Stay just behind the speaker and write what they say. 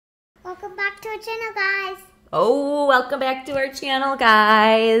Welcome back to our channel, guys. Oh, welcome back to our channel,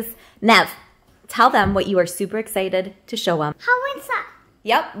 guys. Nev, tell them what you are super excited to show them. Halloween stuff.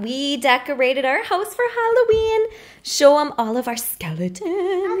 Yep, we decorated our house for Halloween. Show them all of our skeletons.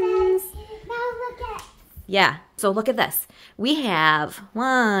 Okay, now look at it. Yeah, so look at this. We have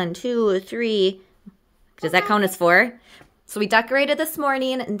 1, 2, 3. Does that count as 4? So we decorated this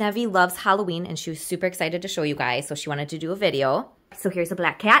morning. Nevi loves Halloween, and she was super excited to show you guys, so she wanted to do a video. So here's a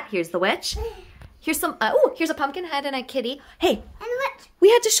black cat. Here's the witch. Here's some, here's a pumpkin head and a kitty. Hey, And what? we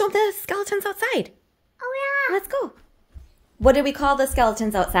had to show the skeletons outside. Oh, yeah. Let's go. What did we call the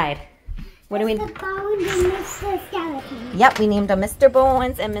skeletons outside? What do we? Mr. Bones and Mr. Skeleton. Yep, we named them Mr.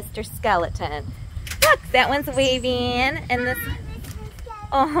 Bones and Mr. Skeleton. Look, that one's waving, and this.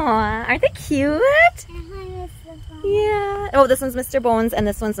 Oh, aren't they cute? Yeah. Oh, this one's Mr. Bones, and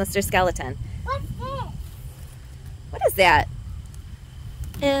this one's Mr. Skeleton. What's this? What is that?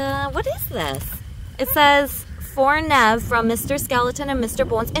 What is this? It says, for Nev from Mr. Skeleton and Mr.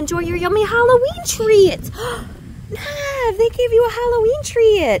 Bones, enjoy your yummy Halloween treat. Nev, they gave you a Halloween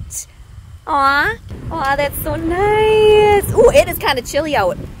treat. Aw, aw, that's so nice. Ooh, it is kind of chilly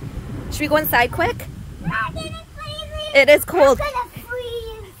out. Should we go inside quick? It is cold. I'm gonna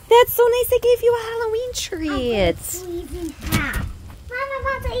freeze. That's so nice. They gave you a Halloween treat. Freeze in half. Mom, I'm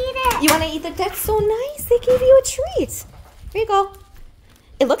about to eat it. You want to eat it? That's so nice. They gave you a treat. Here you go.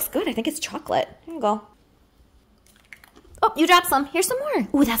 It looks good. I think it's chocolate. Here you go. Oh, you dropped some. Here's some more.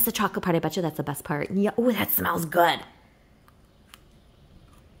 Ooh, that's the chocolate part. I bet you that's the best part. Yeah. Ooh, that smells good.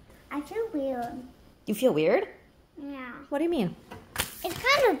 I feel weird. You feel weird? Yeah. What do you mean? It's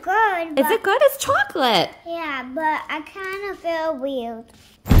kind of good. Is it good? It's chocolate. Yeah, but I kind of feel weird.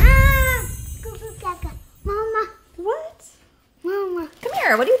 Ah! Goo goo gaga. Mama. What? Mama. Come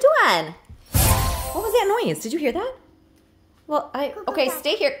here. What are you doing? What was that noise? Did you hear that? Well, okay,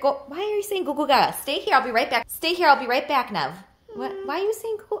 stay here. Go. Why are you saying goo goo gaga? Stay here. I'll be right back. Stay here. I'll be right back, Nev. What? Why are you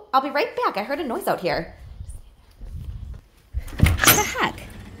saying goo? I'll be right back. I heard a noise out here. What the heck?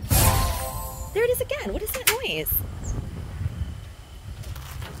 There it is again. What is that noise?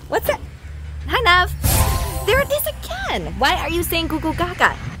 What's that? Hi, Nev. There it is again. Why are you saying goo goo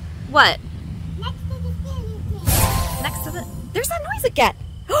gaga? What? Next to the skeleton. Next to the... There's that noise again.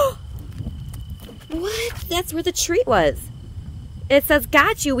 What? That's where the treat was. It says,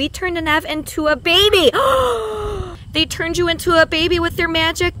 got you. We turned Nev into a baby. They turned you into a baby with their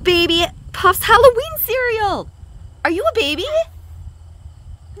magic baby Puffs Halloween cereal. Are you a baby?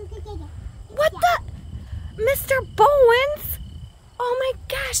 What the? Mr. Bowens? Oh my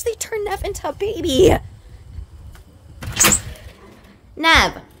gosh, they turned Nev into a baby.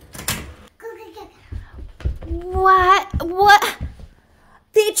 Nev. What?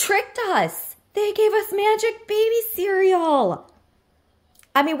 They tricked us. They gave us magic baby cereal.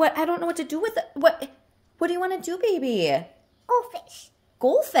 I mean, what? I don't know what to do with it. What do you want to do, baby? Goldfish.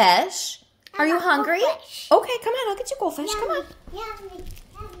 Goldfish? Are you hungry? Goldfish. Okay, come on. I'll get you goldfish. Come on. Yummy.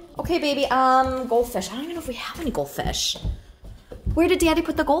 Okay, baby. Goldfish. I don't even know if we have any goldfish. Where did Daddy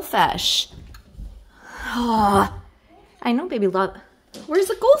put the goldfish? Oh, I know, baby. Love. Where's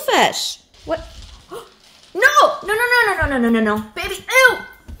the goldfish? What? No, baby. Ew.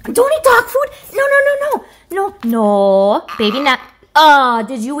 Don't eat dog food. No, baby. Not. Oh,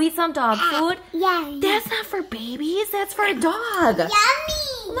 did you eat some dog food? Yeah. That's not for babies. That's for a dog.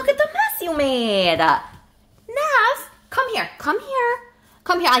 Yummy. Look at the mess you made. Nev, come here.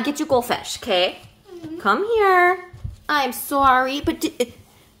 I'll get you goldfish, okay? Come here. I'm sorry, but you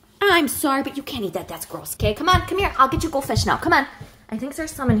can't eat that. That's gross, okay? Come here. I'll get you goldfish now. Come on. I think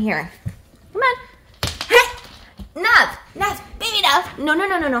there's some in here. Come on. Hey, Nev, baby Nev.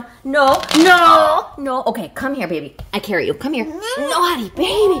 No. Okay, come here, baby. I carry you. Come here. Naughty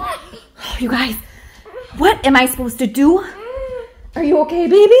baby. You guys, what am I supposed to do? Are you okay,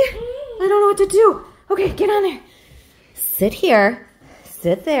 baby? I don't know what to do. Okay, get on there. Sit here.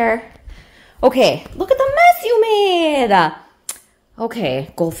 Sit there. Okay, look at the mess you made.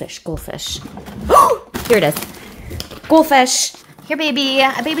 Okay, goldfish. Here it is. Goldfish. Here, baby.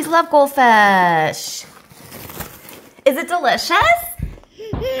 Babies love goldfish. Is it delicious?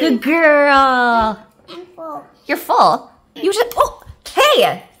 Good girl. I'm full. You're full. You should. Oh,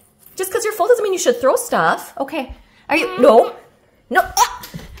 hey! Just because you're full doesn't mean you should throw stuff. Okay. Are you? No.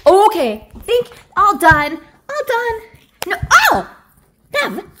 Oh, okay. Think. All done. No. Oh!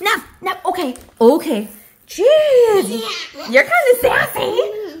 Nev. Okay. Jeez. You're kind of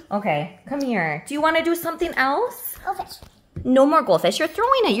sassy. Okay. Come here. Do you want to do something else? Goldfish. No more goldfish. You're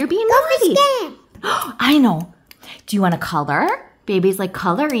throwing it. You're being naughty. I know. Do you want to color? Babies like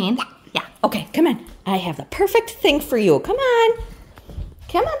coloring. Yeah. Okay. Come on. I have the perfect thing for you. Come on.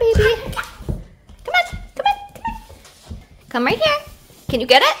 Come on, baby. Come on, come on, come on. Come right here. Can you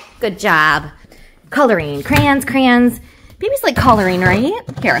get it? Good job. Coloring, crayons, crayons. Baby's like coloring, right?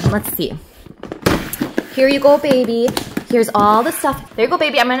 Here, let's see. Here you go, baby. Here's all the stuff. There you go,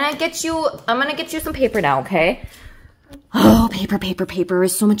 baby. I'm gonna get you some paper now, okay? Oh, paper, paper, paper.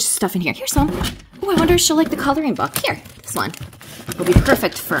 There's so much stuff in here. Here's some. Oh, I wonder if she'll like the coloring book. Here, this one. Will be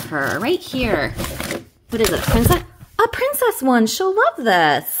perfect for her. Right here. What is it, a princess? A princess one. She'll love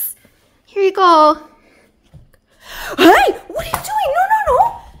this. Here you go. Hey, what are you doing? No, no,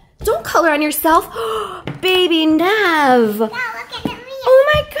 no. Don't color on yourself. Baby Nev. No, look at me.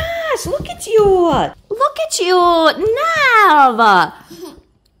 Oh my gosh, look at you. Look at you, Nev.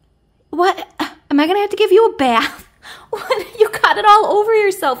 What? Am I going to have to give you a bath? What? You got it all over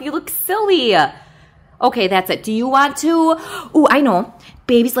yourself. You look silly. Okay, that's it. Do you want to? Oh, I know.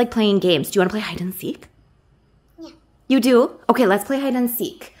 Babies like playing games. Do you want to play hide and seek? Yeah. You do? Okay, let's play hide and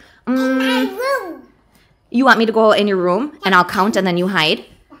seek. In my room. You want me to go in your room and I'll count and then you hide?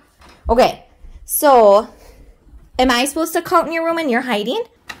 Okay, so am I supposed to count in your room and you're hiding?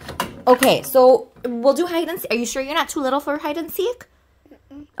 Okay, so we'll do hide and seek. Are you sure you're not too little for hide and seek?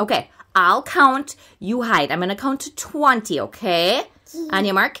 Okay, I'll count, you hide. I'm going to count to 20, okay? On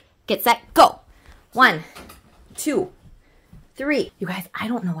your mark, get set, go. 1, 2, 3. You guys, I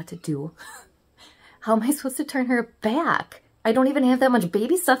don't know what to do. How am I supposed to turn her back? I don't even have that much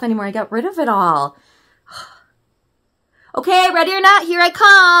baby stuff anymore. I got rid of it all. Okay, ready or not, here I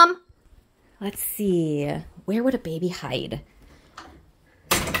come. Let's see. Where would a baby hide?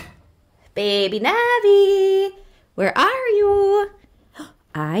 Baby Navi, where are you?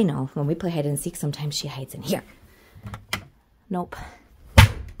 I know. When we play hide and seek, sometimes she hides in here. Nope.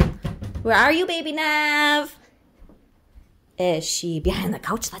 Where are you, baby Nav? Is she behind the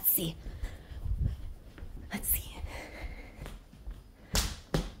couch? Let's see. Let's see.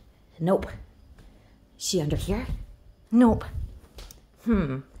 Nope. Is she under here? Nope.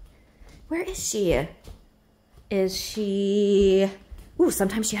 Where is she? Is she... Ooh,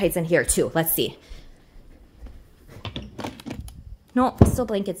 sometimes she hides in here too. Let's see. Nope, still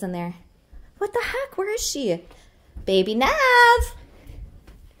blankets in there. What the heck? Where is she? Baby Nav!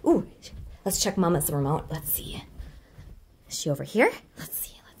 Ooh, let's check Mama's remote. Let's see. Is she over here? Let's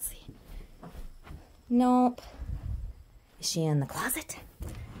see, let's see. Nope. Is she in the closet?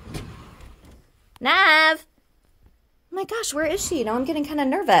 Nav! Oh my gosh, where is she? Now I'm getting kind of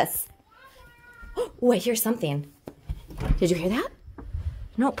nervous. Oh, I hear something. Did you hear that?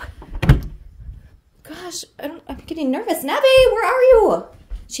 Nope. Gosh, I'm getting nervous. Navi, where are you?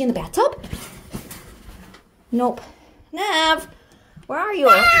 Is she in the bathtub? Nope. Nav, where are you?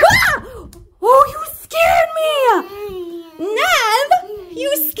 Ah! Oh, you scared me! Nav,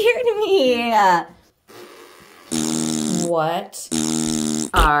 you scared me! What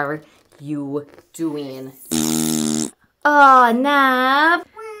are you doing? Oh, Nav.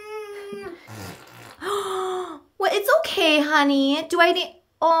 Well, it's okay, honey. Do I need...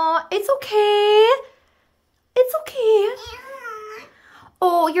 Oh, it's okay. It's okay.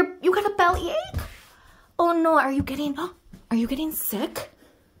 Oh, you got a bellyache? Oh no, are you getting sick?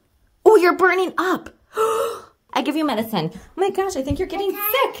 Oh, you're burning up. I give you medicine. Oh my gosh, I think you're getting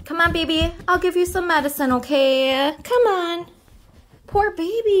sick. Come on, baby. I'll give you some medicine, okay? Come on. Poor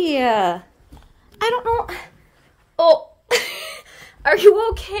baby. I don't know. Oh, are you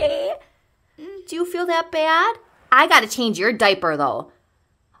okay? Do you feel that bad? I gotta change your diaper though.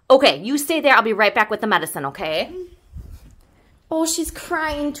 Okay, you stay there. I'll be right back with the medicine, okay? Oh, she's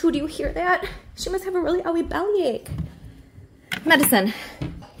crying too. Do you hear that? She must have a really owie bellyache. Medicine.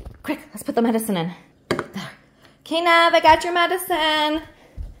 Quick, let's put the medicine in. There. Okay, Nev, I got your medicine.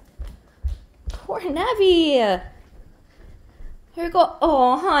 Poor Nevi. Here you go.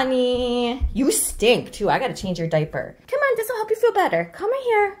 Oh, honey. You stink too. I gotta change your diaper. Come on, this will help you feel better. Come right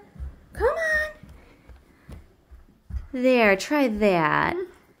here. Come on. There, try that.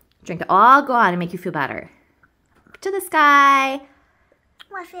 Drink it all, go on and make you feel better. Up to the sky.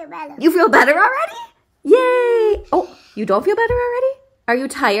 I feel better. You feel better already? Yay! Oh, you don't feel better already? Are you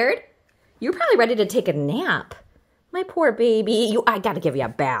tired? You're probably ready to take a nap. My poor baby. I gotta give you a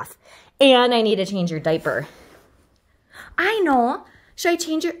bath. And I need to change your diaper. I know. Should I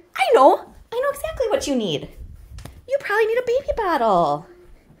change your... I know exactly what you need. You probably need a baby bottle.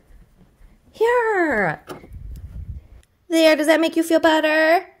 Here. There, does that make you feel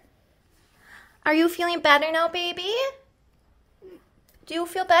better? Are you feeling better now, baby? Do you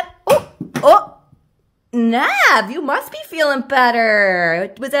feel better? Oh, Nev, you must be feeling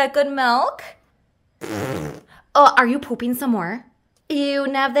better. Was that good milk? Oh, are you pooping some more? Ew,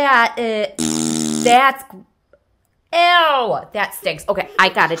 Nev, that's... Ew, that stinks. Okay, I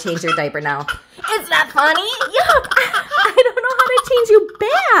gotta change your diaper now. Is that funny? Yuck. I don't know how to change you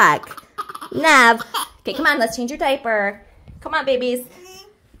back. Nev. Okay, come on, let's change your diaper. Come on, babies.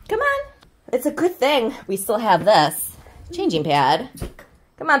 Come on. It's a good thing we still have this changing pad.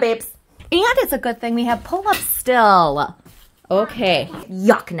 Come on, babes. And it's a good thing we have pull-ups still. Okay.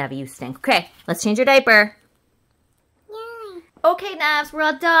 Yuck, Nev, you stink. Okay, let's change your diaper. Yay. Okay, Nevs, we're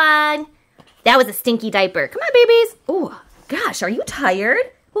all done. That was a stinky diaper. Come on, babies. Oh, gosh, are you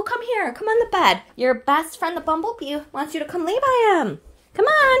tired? Well, come here. Come on the bed. Your best friend, the bumblebee, wants you to come lay by him. Come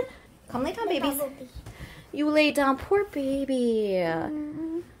on. Come lay down, babies. You lay down, poor baby.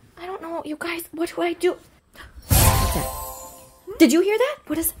 I don't know, you guys. What do I do? What's that? Did you hear that?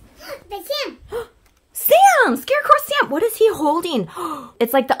 What is That's him. Sam! Scarecrow Sam! What is he holding?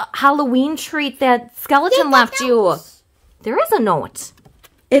 It's like the Halloween treat that Skeleton left you. There is a note.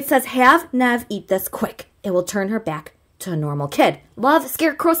 It says, have Nev eat this quick. It will turn her back to a normal kid. Love,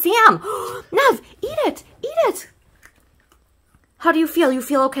 Scarecrow Sam. Nev, eat it. Eat it. How do you feel? You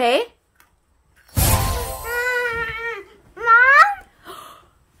feel okay? Mom?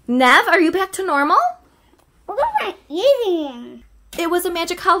 Nev, are you back to normal? What am I eating? It was a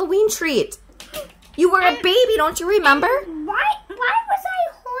magic Halloween treat. You were a baby, don't you remember? Why was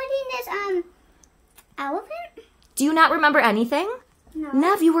I holding this elephant? Do you not remember anything? No.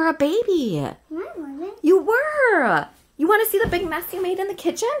 Nev, you were a baby. I wasn't. You were. You want to see the big mess you made in the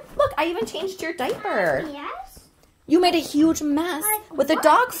kitchen? Look, I even changed your diaper. Yes? You made a huge mess with the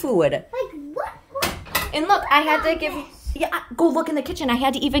dog food. Like what? And look, I had to give you... Yeah, go look in the kitchen. I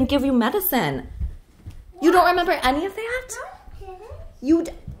had to even give you medicine. You don't remember any of that? You...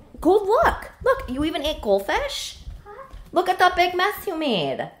 Go look. Look, you even ate goldfish? Look at the big mess you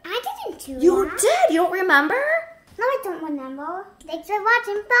made. I didn't do that. You did? You don't remember? No, I don't remember. Thanks for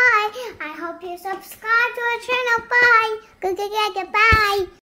watching. Bye. I hope you subscribe to our channel. Bye. Bye.